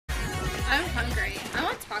I'm hungry. I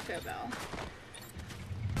want Taco Bell.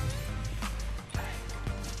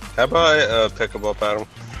 How about a pickleball paddle?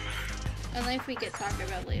 Only if we get Taco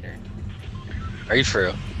Bell later. Are you for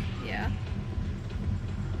real? Yeah.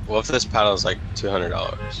 What if this paddle is like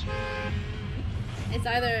 $200? It's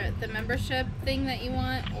either the membership thing that you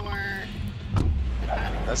want or the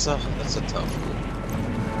paddle. That's a tough one.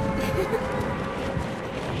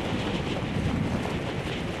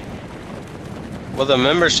 Well, the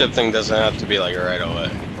membership thing doesn't have to be like right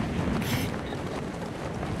away.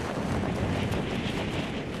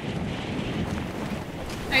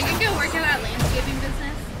 Are you gonna go work in that landscaping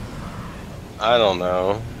business? I don't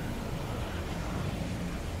know.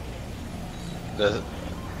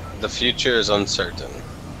 The future is uncertain.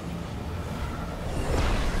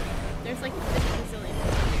 There's like 50 zillion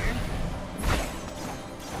people here.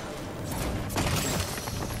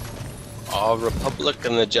 Our Republic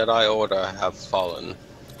and the Jedi Order have fallen.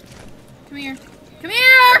 Come here. Come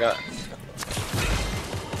here!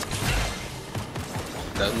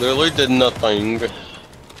 That literally did nothing.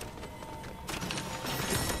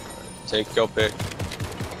 Take your pick.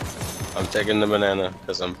 I'm taking the banana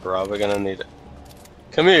because I'm probably gonna need it.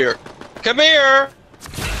 Come here! Come here!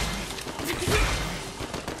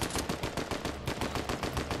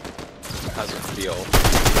 How's it feel?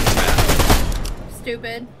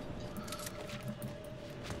 Stupid.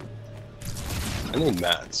 I need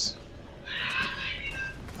mats.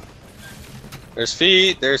 There's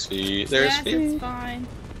feet, there's feet, there's yes, feet. it's fine.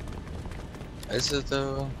 Is it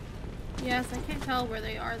though? Yes, I can't tell where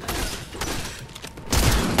they are though.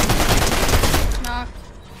 Knocked.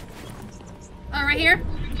 Oh, right here?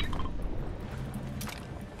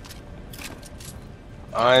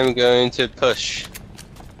 I'm going to push.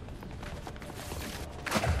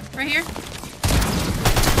 Right here?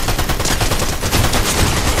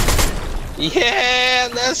 Yeah,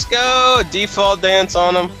 let's go! Default dance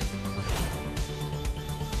on him.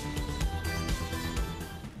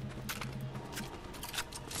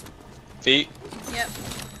 Feet. Yep.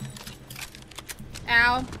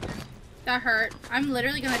 Ow. That hurt. I'm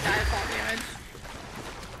literally gonna die of fall damage.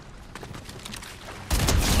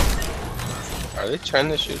 Are they trying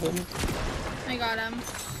to shoot him? I got him.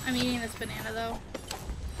 I'm eating this banana though.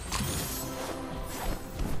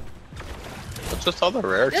 What's with all the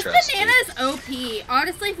rare This chests? banana is OP.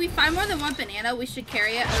 Honestly, if we find more than one banana, we should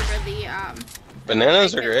carry it over the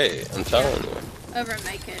Bananas are great, I'm telling you. over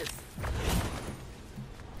medkits.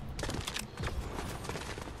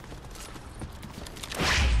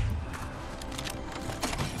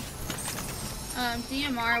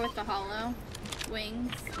 DMR with the hollow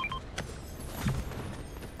wings.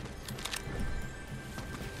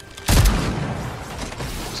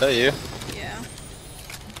 Is that you? Yeah.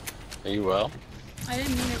 Are you well? I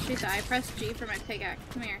didn't mean to shoot that. I pressed G for my pickaxe.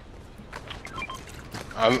 Come here.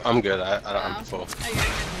 I'm good. I'm full. Oh, you're gonna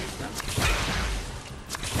lose them.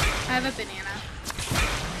 I have a banana.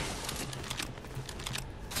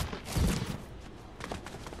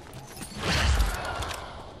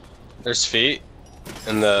 There's feet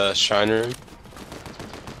in the shrine room.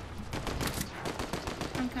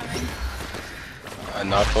 I'm coming. I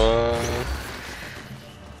knocked one.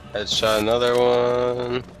 Headshot another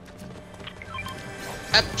one.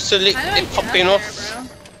 Absolutely How do I get popping up off. there, bro?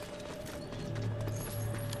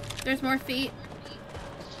 There's more feet.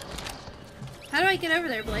 How do I get over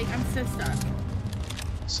there, Blake? I'm so stuck.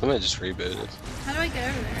 Somebody just rebooted. How do I get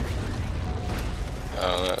over there? I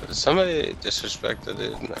don't know. Did somebody disrespected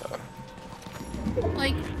it? No.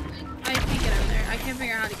 Like, I can't get over there. I can't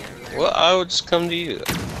figure out how to get over there. Well, I would just come to you.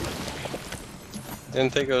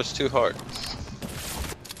 Didn't think it was too hard.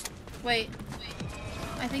 Wait.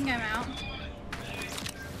 I think I'm out.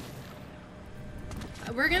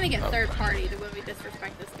 We're gonna get third party when we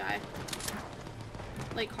disrespect this guy.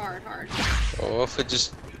 Like, hard. Well, if we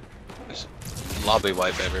just lobby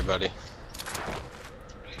wipe everybody.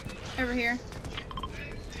 Over here.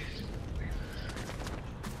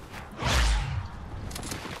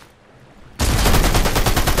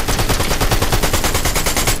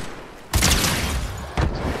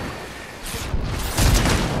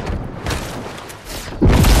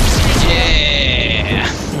 Yeah!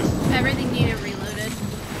 Everything needed reloaded.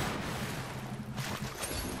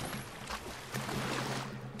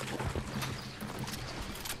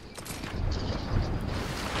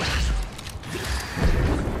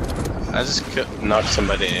 I just knocked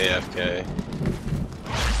somebody AFK.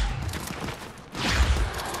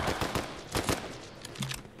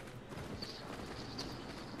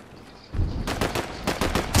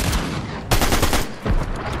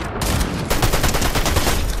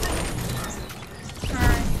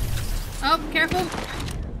 Alright. Oh, careful.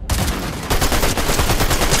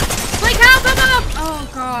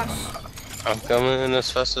 gosh. I'm coming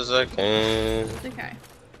as fast as I can. It's okay.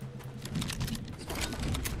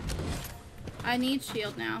 I need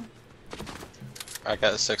shield now. I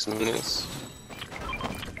got 6 minutes.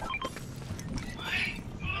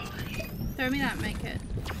 Throw me that med kit.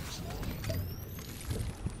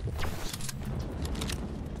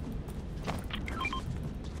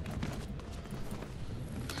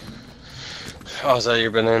 Oh, is that your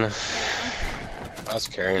banana? Yeah. I was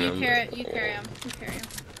carrying them. You carry them. You carry them.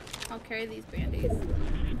 I'll carry these bandies.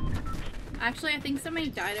 Actually, I think somebody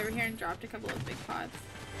died over here and dropped a couple of big pots.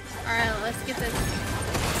 Alright, let's get this.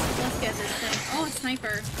 Let's get this thing. Oh, a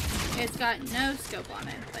sniper. It's got no scope on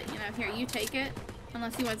it. But, you know, here, you take it.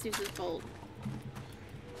 Unless he wants to use his bolt.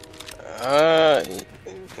 I'll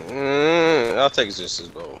take Zeus's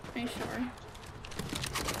bolt. Are you sure?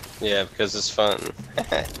 Yeah, because it's fun.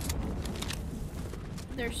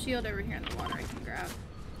 There's shield over here in the water I can grab.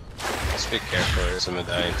 Let's be careful, there's a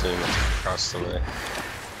medallion team across the way.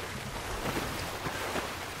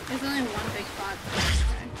 There's only one big pot.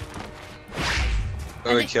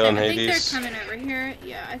 Are we killing I think Hades? they're coming over here.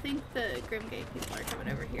 Yeah, I think the Grimgate people are coming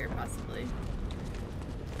over here, possibly.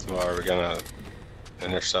 Well, are we gonna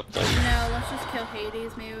intercept them? No, let's just kill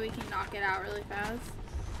Hades. Maybe we can knock it out really fast.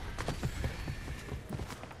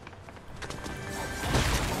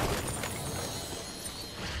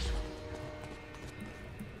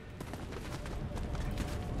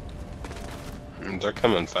 They're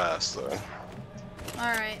coming fast, though.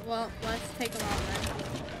 Alright, well, let's take them on then.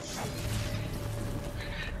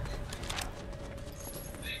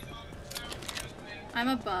 I'm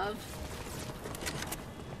above.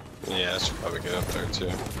 Yeah, I should probably get up there,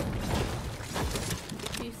 too.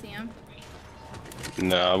 Do you see him?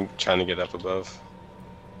 No, I'm trying to get up above.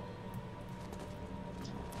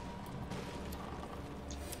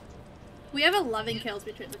 We have 11 kills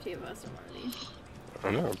between the two of us already. I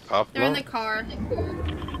know, pop They're in them the car.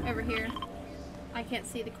 Over here. I can't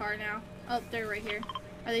see the car now. Oh, they're right here.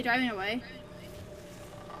 Are they driving away?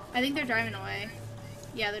 I think they're driving away.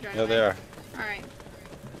 Yeah, they're driving away. Yeah, they are. Alright.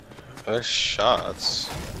 There's shots.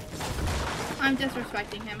 I'm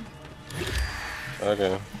disrespecting him.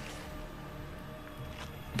 Okay.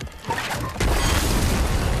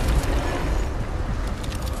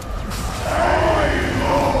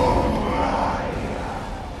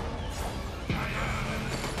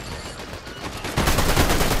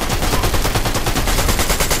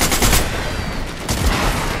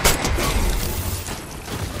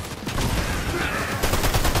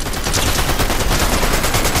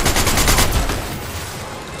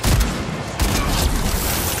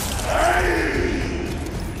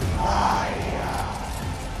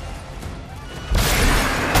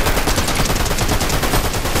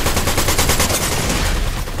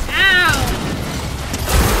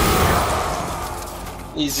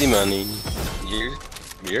 Easy money.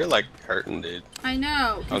 You're like hurting, dude. I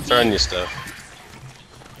know. I'm throwing you stuff.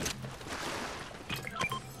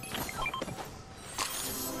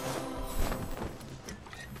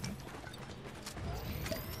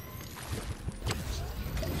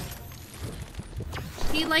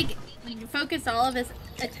 He like focused all of his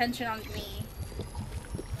attention on me.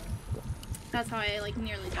 That's how I like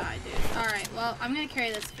nearly died, dude. Alright, well, I'm gonna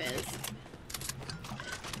carry this fizz.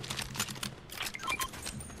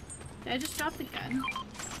 Did I just drop the gun?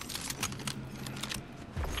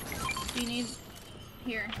 Do you need...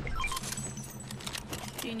 Here.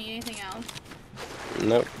 Do you need anything else?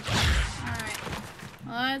 Nope. Alright.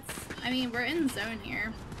 Well, that's... I mean, we're in zone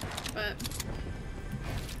here, but...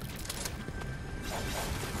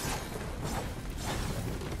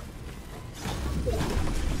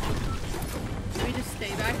 Do we just stay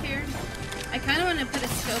back here? I kind of want to put a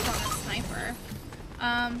scope on the sniper.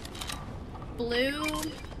 Blue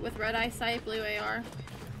with red eyesight, blue AR.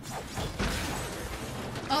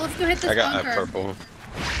 Oh, let's go hit this I got bunker. that purple.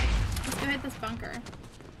 Let's go hit this bunker.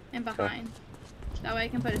 And behind. That way I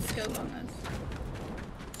can put a scope on this.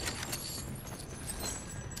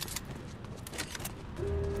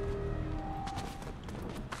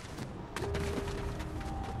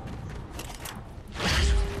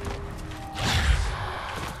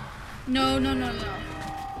 No, no, no, no.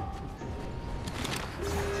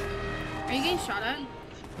 Are you getting shot at?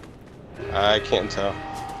 I can't tell.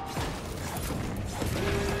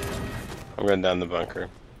 I'm going down the bunker.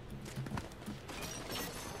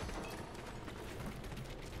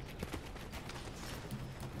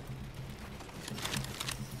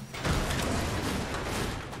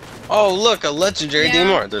 Oh, look, a legendary Yeah.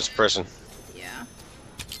 DMR. There's a person. Yeah.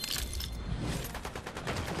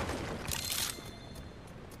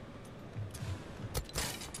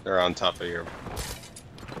 They're on top of your...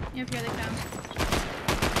 Yep, here they come.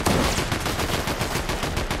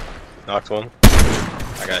 Knocked one.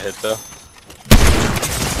 I got hit though.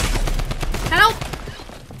 Help!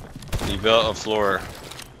 You built a floor.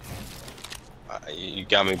 You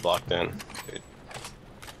got me blocked in, dude.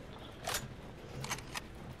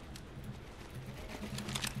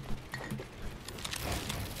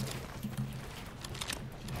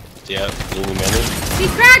 Yeah, you need many?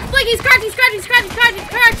 He's cracked! Blake, he's cracked! He's cracked! He's cracked! He's cracked! He's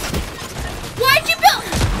cracked! Why'd you build?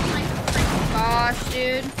 Oh my freaking gosh,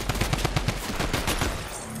 dude.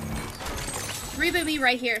 Reboot me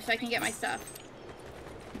right here so I can get my stuff.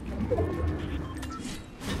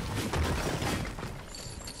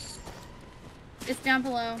 It's down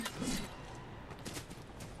below.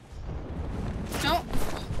 Don't.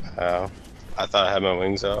 Oh. I thought I had my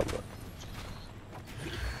wings out, but...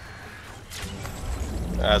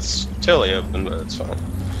 That's totally open, but it's fine.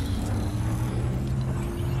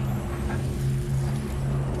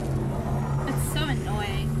 It's so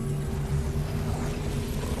annoying.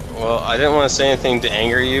 Well, I didn't want to say anything to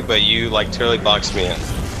anger you, but you, like, totally boxed me in.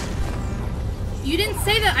 You didn't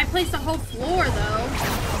say that I placed a whole floor, though.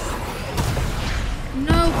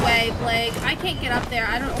 No way, Blake. I can't get up there.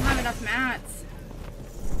 I don't have enough mats.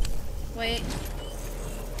 Wait.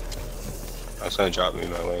 I was gonna drop me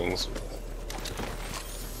my wings.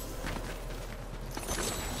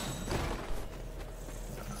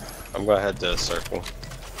 I'm gonna head to a circle.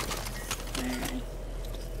 Alright.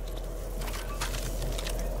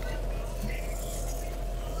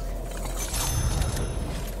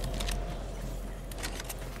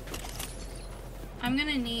 I'm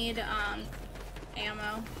gonna need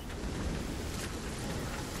ammo.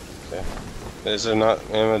 Okay. Is there not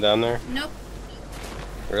ammo down there? Nope.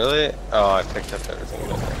 Really? Oh, I picked up everything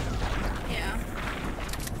down there. Yeah.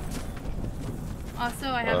 Also,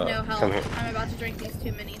 I have no come health. here. I'm about to drink these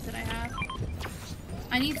 2 minis that I have.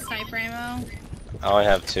 I need sniper ammo. I only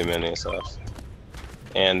have 2 minis left.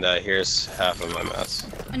 And here's half of my mats.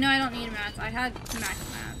 Oh, no, I don't need mats. I had max mats.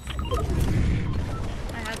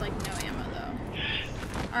 I had like no ammo though.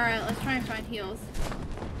 Alright, let's try and find heals.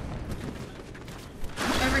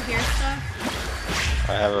 Over here stuff.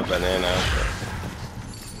 I have a banana.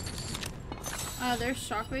 Oh, there's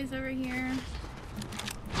shockwaves over here.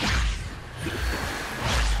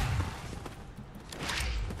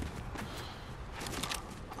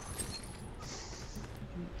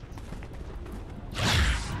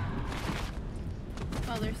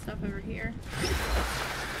 Oh, there's stuff over here.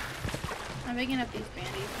 I'm picking up these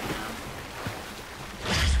bandies right now.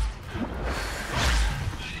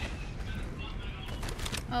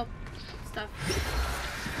 Oh, stuff.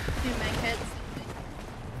 2 med kits.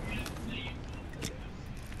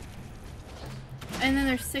 And then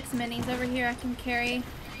there's 6 minis over here I can carry.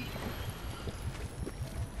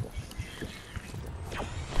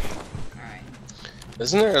 Alright.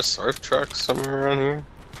 Isn't there a surf truck somewhere around here?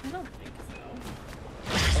 I don't think so.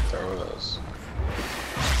 I thought there was.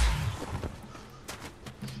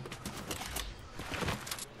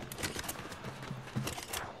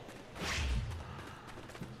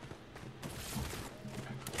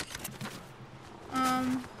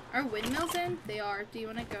 Are windmills in? They are. Do you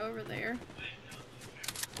want to go over there?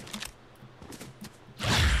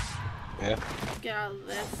 Yeah. Get out of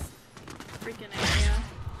this freaking area.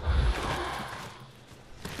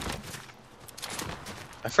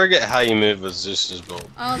 I forget how you move with Zeus's bolt.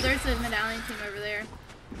 Oh, there's a medallion team over there.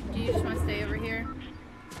 Do you just want to stay over here?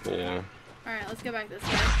 Yeah. Alright, let's go back this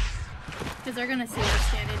way. Because they're going to see us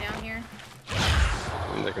standing down here.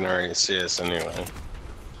 And they can already see us anyway.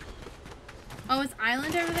 Oh, is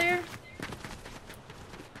Island over there?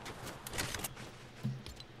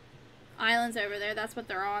 Island's over there. That's what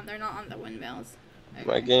they're on. They're not on the windmills. Okay.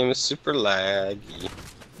 My game is super laggy.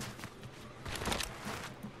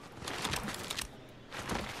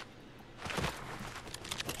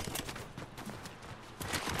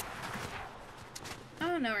 I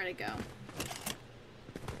don't know where to go.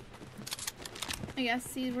 I guess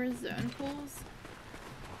see where zone pools.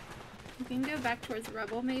 We can go back towards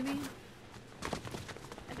Rebel, maybe.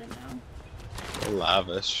 I don't know.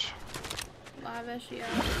 Lavish. Lavish, yeah.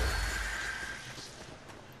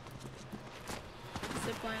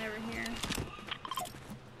 Zip line over here.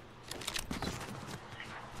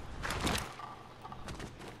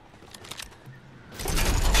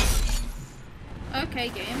 Okay,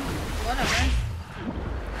 game. Whatever.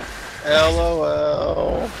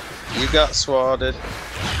 LOL. You got swatted.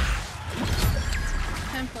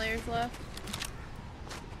 10 players left.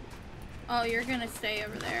 Oh, you're gonna stay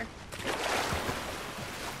over there.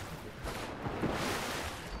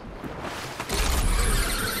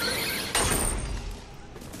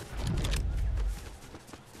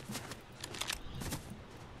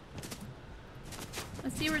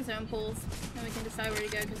 Let's see where zone pulls, and we can decide where to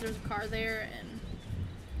go because there's a car there and.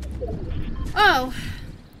 Oh.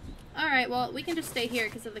 All right. Well, we can just stay here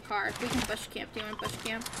because of the car. We can bush camp. Do you want to bush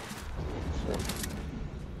camp?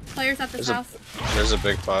 Players at this house. There's a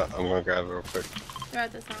big pot. I'm gonna grab it real quick. They're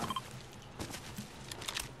at this house.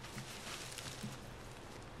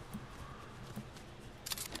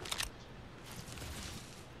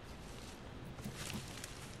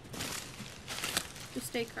 Just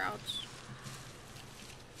stay crouched.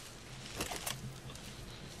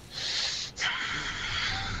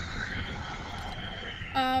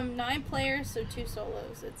 9 players, so 2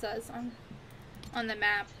 solos. It says on the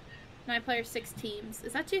map. 9 players, 6 teams.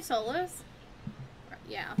 Is that 2 solos?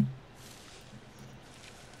 Yeah.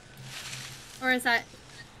 Or is that...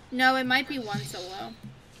 No, it might be 1 solo.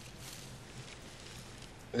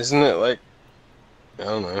 Isn't it like... I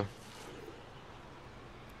don't know.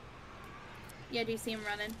 Yeah, do you see him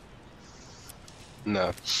running?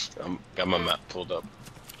 No. Got my map pulled up.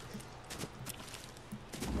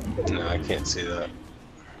 No, I can't see that.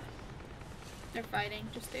 They're fighting.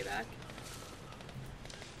 Just stay back.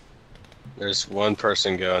 There's one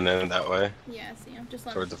person going in that way. Yeah, I see him. Just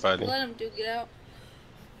let toward the fighting. Let him duke it out.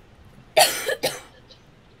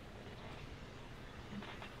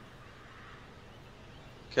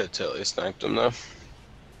 Could totally sniped him though.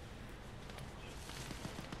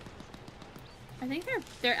 I think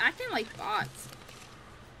they're acting like bots.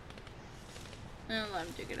 I'm gonna let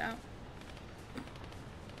him duke it out.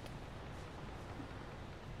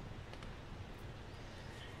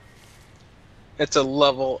 It's a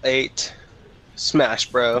level 8 smash,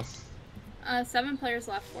 bro. 7 players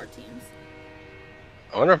left, 4 teams.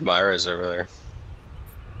 I wonder if Myra's over there.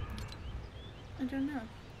 I don't know.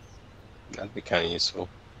 That'd be kind of useful.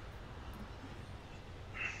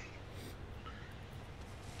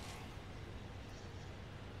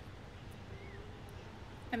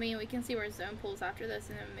 I mean, we can see where zone pulls after this,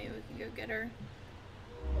 and then maybe we can go get her.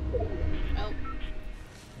 Oh.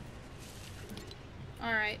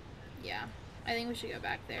 Alright. Yeah. I think we should go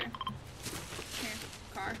back there. Here.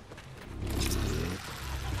 Car. There's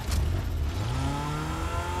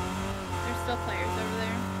still players over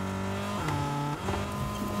there.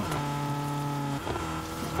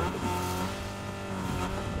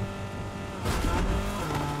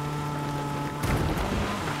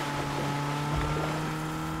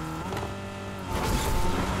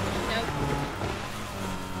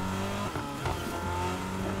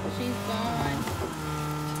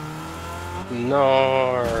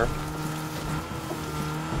 No.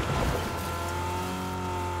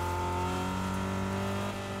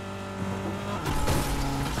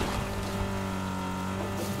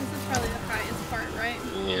 This is probably the highest part, right?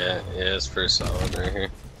 Yeah, it's pretty solid right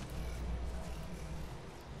here.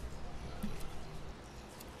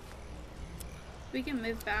 We can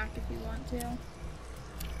move back if you want to.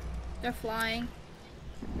 They're flying.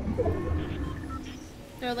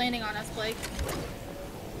 They're landing on us, Blake.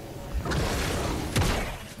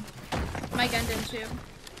 My gun didn't shoot.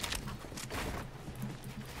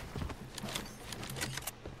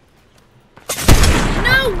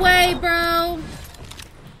 No way, bro!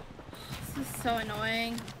 This is so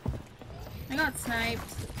annoying. I got sniped.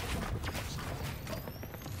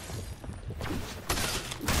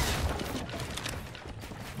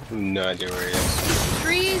 No idea where he is.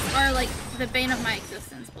 Trees are like the bane of my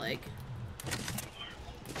existence, Blake.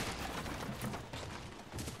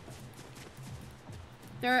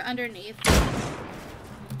 They're underneath.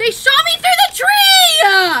 They shot me through the tree!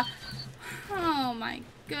 Oh my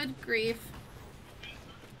good grief.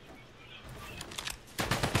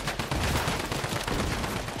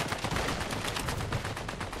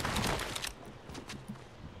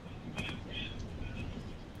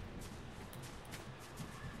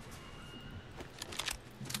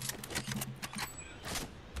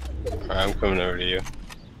 Alright, I'm coming over to you.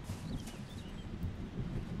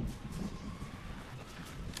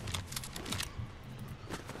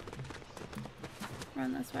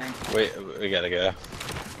 Run this way. Wait, we gotta go. Yeah.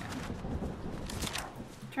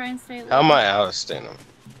 Try and stay low. How am I out of stamina?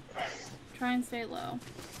 Try and stay low.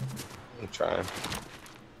 I'm trying.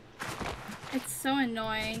 It's so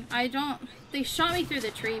annoying. I don't... They shot me through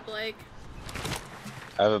the tree, Blake.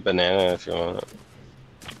 I have a banana if you want it.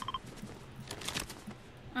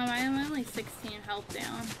 I'm only 16 health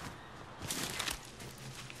down.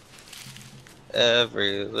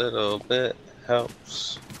 Every little bit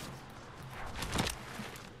helps.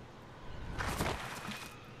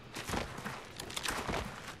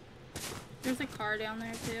 There's a car down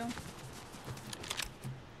there too.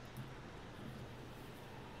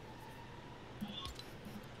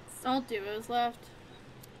 It's all duos left.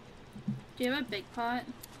 Do you have a big pot?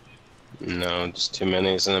 No, just 2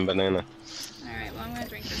 minis and a banana. Alright, well I'm gonna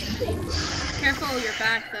drink this mini. Careful your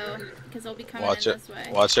back though, because they'll be coming Watch in it. this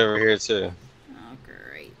way. Watch over here too. Oh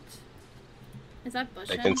great. Is that bush?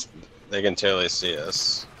 They can totally see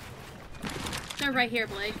us. They're right here,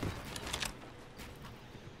 Blake.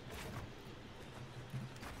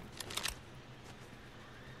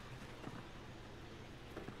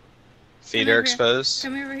 Feet are exposed.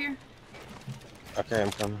 Come over here. Okay,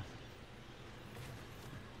 I'm coming.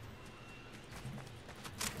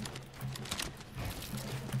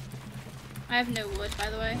 I have no wood, by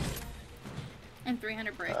the way. And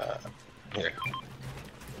 300 brick. Here.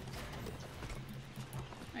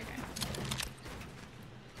 Okay.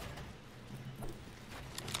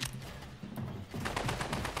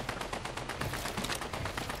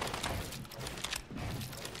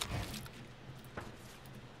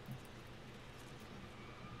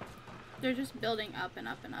 They're just building up and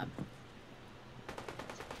up and up.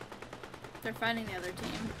 They're fighting the other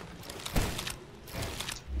team.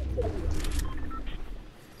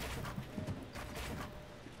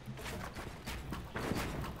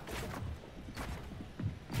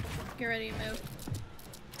 Get ready to move.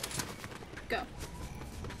 Go.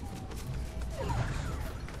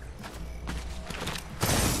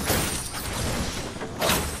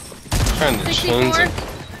 Trying to change 64. it.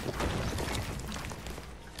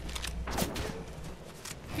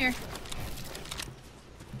 Here.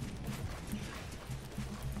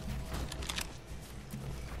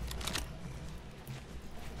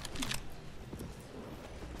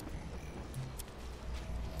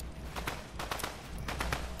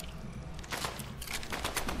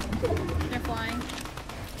 They're flying.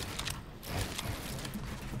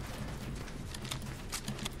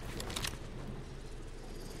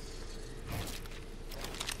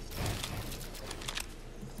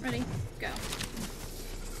 Ready, go.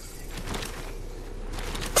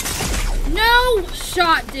 No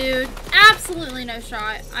shot, dude. Absolutely no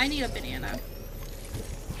shot. I need a banana.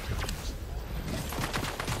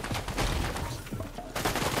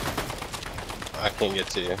 I can't get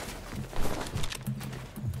to you.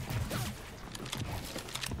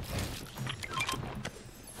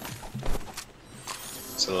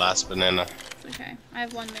 It's the last banana. Okay, I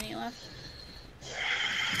have 1 mini left.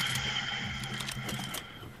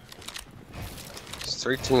 There's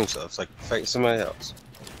 3 teams left. Like, fight somebody else.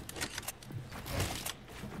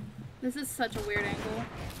 This is such a weird angle.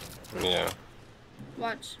 Yeah.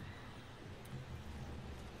 Watch.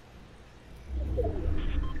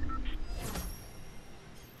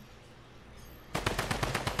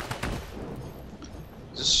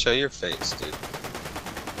 Just show your face, dude.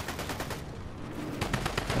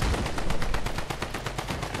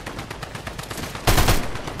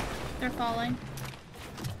 They're falling.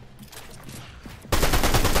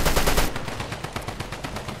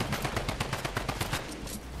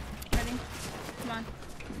 Ready? Come on.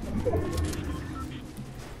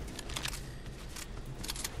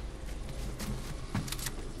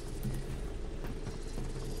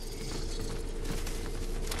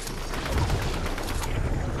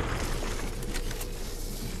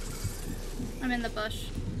 I'm in the bush.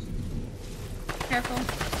 Careful.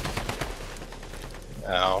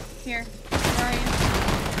 Ow. Here. Where are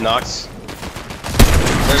you? Knocked.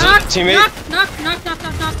 There's Knock! a teammate. Knock!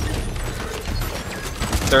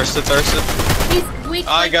 Thirsted. He's weak.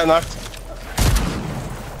 I got knocked.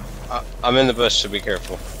 I'm in the bush, so be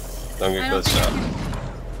careful. Don't get close shot.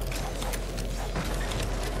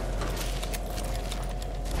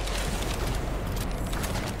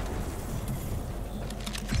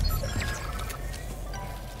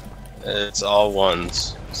 It's all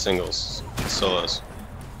ones, singles, solos.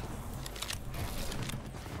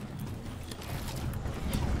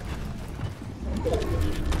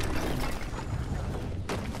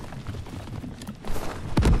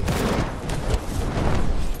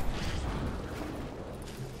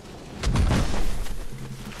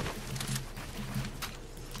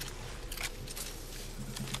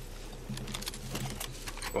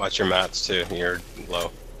 Watch your mats too, you're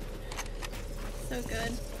low. So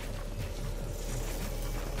good.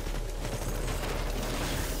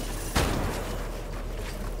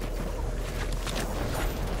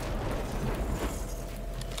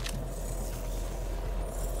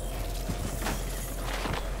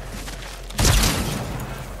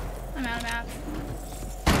 I'm out of mats.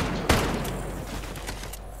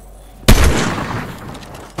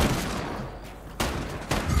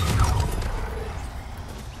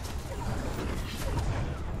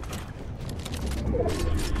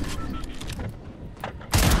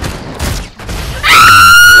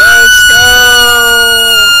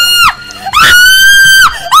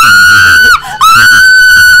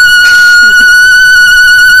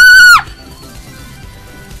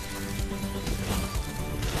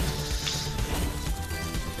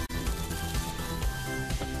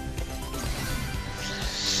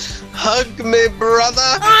 Hug me, brother.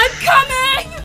 I'm coming!